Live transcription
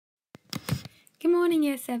Good morning,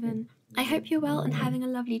 Year 7. I hope you're well and having a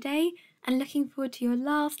lovely day and looking forward to your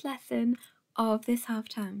last lesson of this half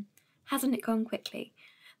term. Hasn't it gone quickly?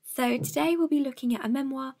 So today we'll be looking at a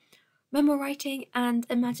memoir writing and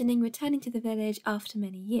imagining returning to the village after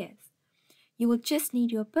many years. You will just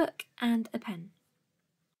need your book and a pen.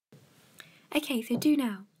 Okay, so do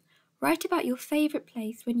now. Write about your favourite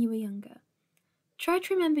place when you were younger. Try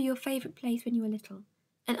to remember your favourite place when you were little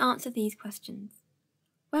and answer these questions.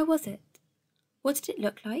 Where was it? What did it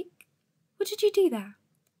look like? What did you do there?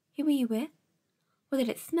 Who were you with? What did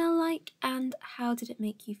it smell like and how did it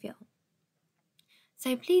make you feel?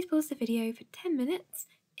 So please pause the video for 10 minutes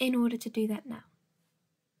in order to do that now.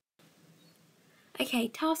 Okay,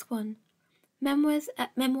 task 1. Memoirs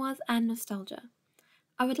and nostalgia.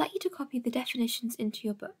 I would like you to copy the definitions into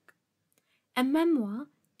your book. A memoir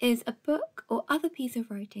is a book or other piece of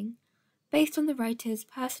writing based on the writer's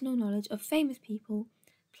personal knowledge of famous people,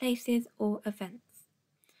 places, or events.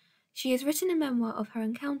 She has written a memoir of her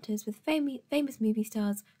encounters with famous movie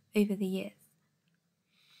stars over the years.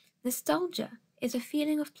 Nostalgia is a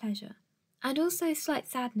feeling of pleasure and also slight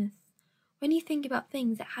sadness when you think about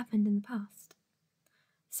things that happened in the past.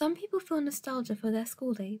 Some people feel nostalgia for their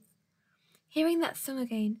school days. Hearing that song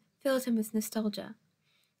again fills him with nostalgia.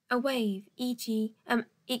 A wave, e.g.,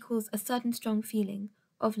 equals a sudden strong feeling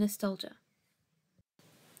of nostalgia.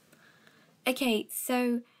 Okay,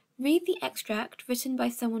 so read the extract written by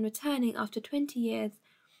someone returning after 20 years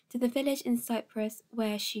to the village in Cyprus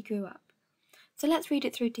where she grew up. So let's read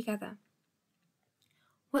it through together.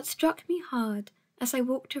 What struck me hard as I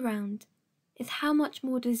walked around is how much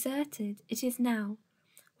more deserted it is now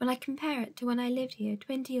when I compare it to when I lived here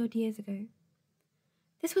 20-odd years ago.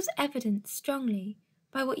 This was evidenced strongly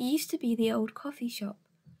by what used to be the old coffee shop,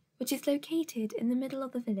 which is located in the middle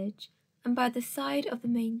of the village and by the side of the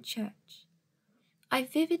main church. I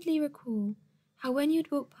vividly recall how when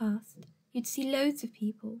you'd walk past, you'd see loads of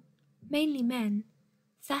people, mainly men,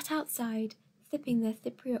 sat outside sipping their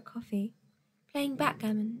Cypriot coffee, playing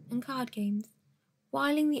backgammon and card games,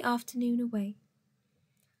 whiling the afternoon away.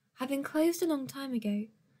 Having closed a long time ago,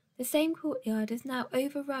 the same courtyard is now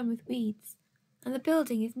overrun with weeds, and the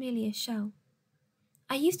building is merely a shell.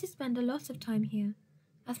 I used to spend a lot of time here,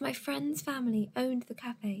 as my friend's family owned the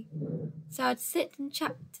cafe, so I'd sit and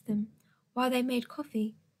chat to them while they made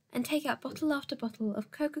coffee and take out bottle after bottle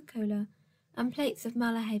of Coca-Cola and plates of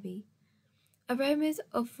malahebi, aromas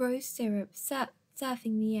of rose syrup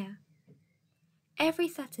surfing the air. Every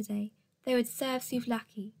Saturday they would serve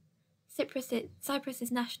souvlaki,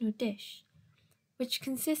 Cyprus's national dish, which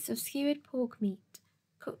consists of skewered pork meat,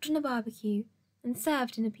 cooked on a barbecue and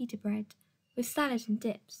served in a pita bread, with salad and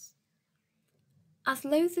dips. As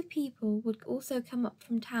loads of people would also come up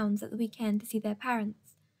from towns at the weekend to see their parents,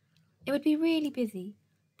 it would be really busy,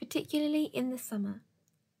 particularly in the summer.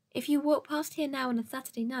 If you walk past here now on a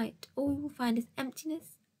Saturday night, all you will find is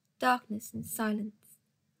emptiness, darkness and silence.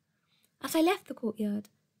 As I left the courtyard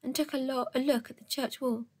and took a look at the church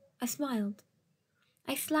wall, I smiled.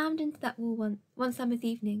 I slammed into that wall one summer's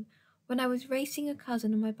evening when I was racing a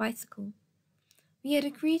cousin on my bicycle. We had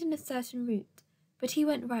agreed on a certain route, but he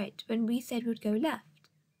went right when we said we'd go left.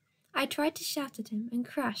 I tried to shout at him and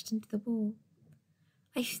crashed into the wall.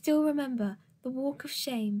 I still remember the walk of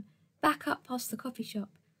shame back up past the coffee shop,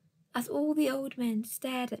 as all the old men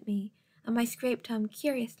stared at me and my scraped arm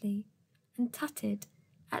curiously and tutted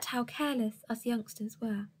at how careless us youngsters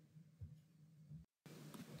were.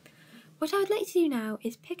 What I would like to do now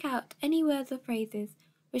is pick out any words or phrases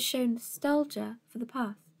which show nostalgia for the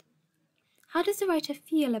past. How does the writer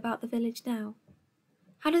feel about the village now?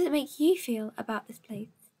 How does it make you feel about this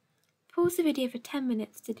place? Pause the video for 10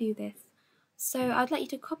 minutes to do this. So I'd like you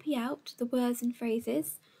to copy out the words and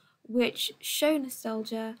phrases which show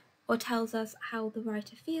nostalgia or tells us how the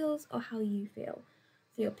writer feels or how you feel.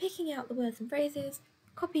 So you're picking out the words and phrases,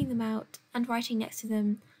 copying them out and writing next to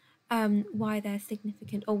them why they're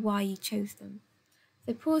significant or why you chose them.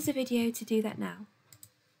 So pause the video to do that now.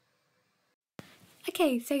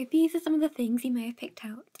 Okay, so these are some of the things you may have picked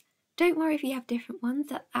out. Don't worry if you have different ones,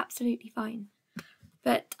 that's absolutely fine.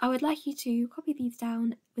 But I would like you to copy these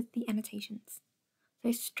down with the annotations.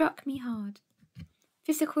 So struck me hard.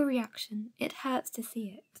 Physical reaction, it hurts to see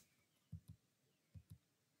it.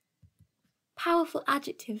 Powerful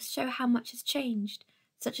adjectives show how much has changed,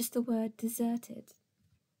 such as the word deserted.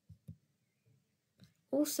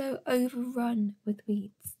 Also overrun with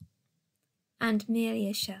weeds. And merely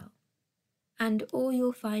a shell. And all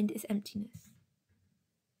you'll find is emptiness.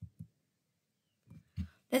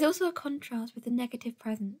 There's also a contrast with the negative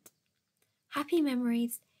present. Happy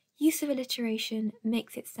memories, use of alliteration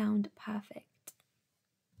makes it sound perfect.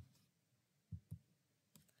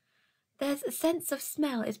 There's a sense of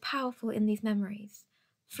smell is powerful in these memories.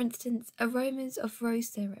 For instance, aromas of rose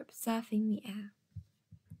syrup surfing the air.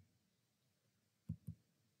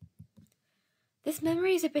 This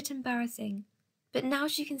memory is a bit embarrassing, but now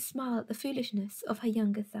she can smile at the foolishness of her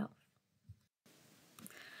younger self.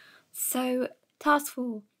 So, task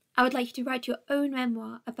 4. I would like you to write your own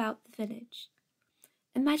memoir about the village.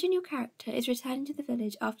 Imagine your character is returning to the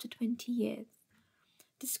village after 20 years.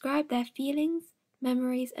 Describe their feelings,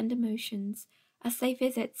 memories, and emotions as they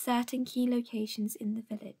visit certain key locations in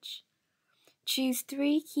the village. Choose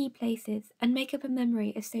 3 key places and make up a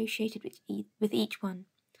memory associated with each one.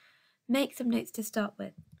 Make some notes to start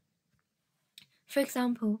with. For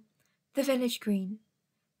example, the village green.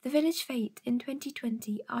 The village fete in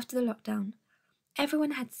 2020 after the lockdown.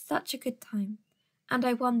 Everyone had such a good time, and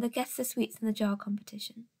I won the Guess the Sweets in the Jar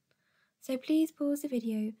competition. So please pause the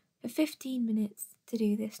video for 15 minutes to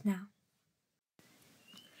do this now.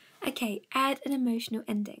 Okay, add an emotional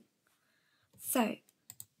ending. So,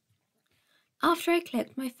 after I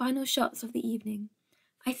clicked my final shots of the evening,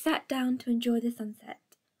 I sat down to enjoy the sunset.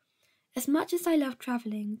 As much as I love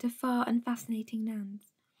travelling to far and fascinating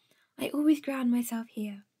lands, I always ground myself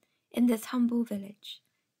here, in this humble village.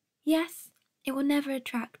 Yes, it will never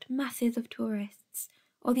attract masses of tourists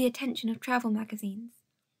or the attention of travel magazines,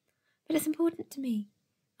 but it's important to me,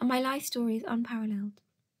 and my life story is unparalleled.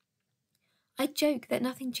 I joke that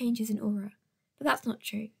nothing changes in Aura, but that's not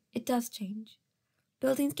true. It does change.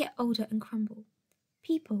 Buildings get older and crumble.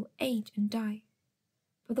 People age and die.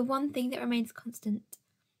 But the one thing that remains constant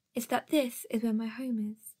is that this is where my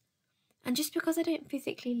home is. And just because I don't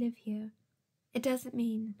physically live here, it doesn't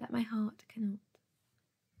mean that my heart cannot.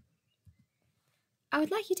 I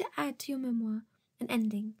would like you to add to your memoir an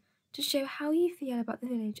ending to show how you feel about the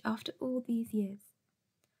village after all these years.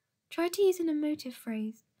 Try to use an emotive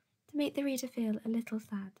phrase to make the reader feel a little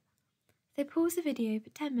sad. So pause the video for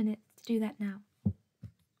 10 minutes to do that now.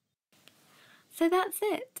 So that's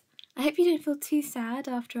it. I hope you don't feel too sad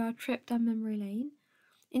after our trip down memory lane.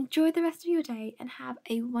 Enjoy the rest of your day and have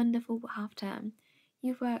a wonderful half term.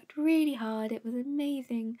 You've worked really hard. It was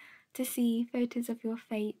amazing to see photos of your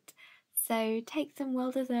fete. So take some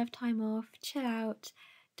well-deserved time off, chill out,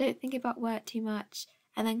 don't think about work too much,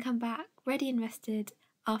 and then come back ready and rested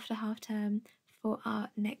after half term for our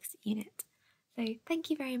next unit. So thank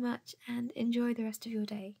you very much and enjoy the rest of your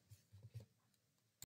day.